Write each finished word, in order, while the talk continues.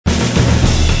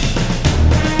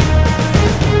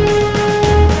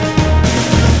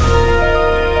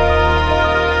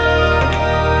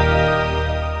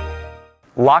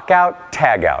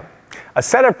Lockout-tagout, a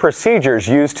set of procedures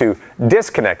used to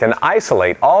disconnect and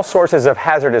isolate all sources of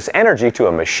hazardous energy to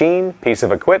a machine, piece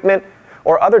of equipment,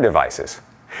 or other devices.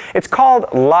 It's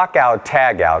called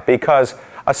lockout-tagout because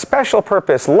a special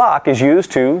purpose lock is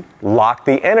used to lock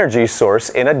the energy source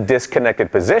in a disconnected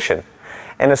position,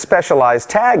 and a specialized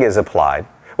tag is applied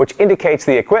which indicates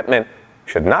the equipment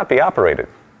should not be operated.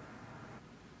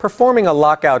 Performing a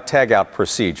lockout-tagout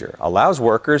procedure allows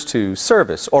workers to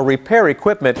service or repair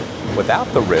equipment without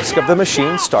the risk of the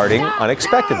machine starting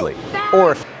unexpectedly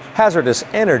or hazardous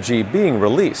energy being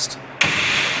released.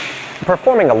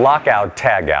 Performing a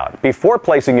lockout-tagout before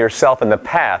placing yourself in the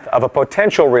path of a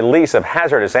potential release of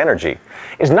hazardous energy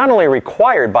is not only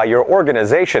required by your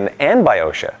organization and by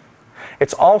OSHA,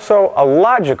 it's also a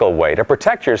logical way to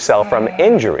protect yourself from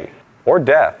injury or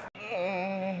death.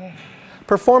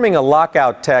 Performing a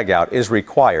lockout-tagout is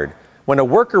required when a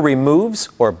worker removes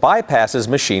or bypasses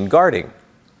machine guarding,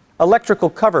 electrical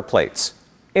cover plates,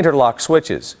 interlock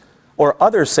switches, or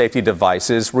other safety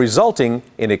devices resulting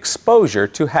in exposure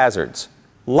to hazards.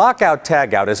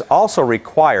 Lockout-tagout is also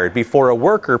required before a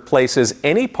worker places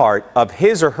any part of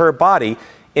his or her body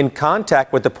in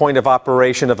contact with the point of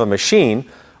operation of a machine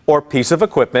or piece of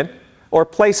equipment, or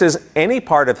places any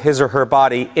part of his or her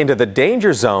body into the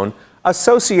danger zone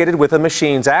associated with a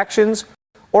machine's actions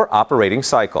or operating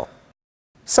cycle.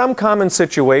 Some common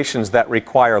situations that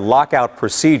require lockout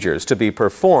procedures to be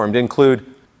performed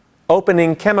include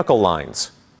opening chemical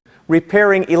lines,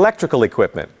 repairing electrical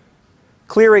equipment,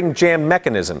 clearing jam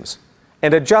mechanisms,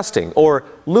 and adjusting or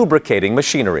lubricating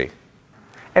machinery.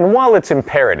 And while it's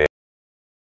imperative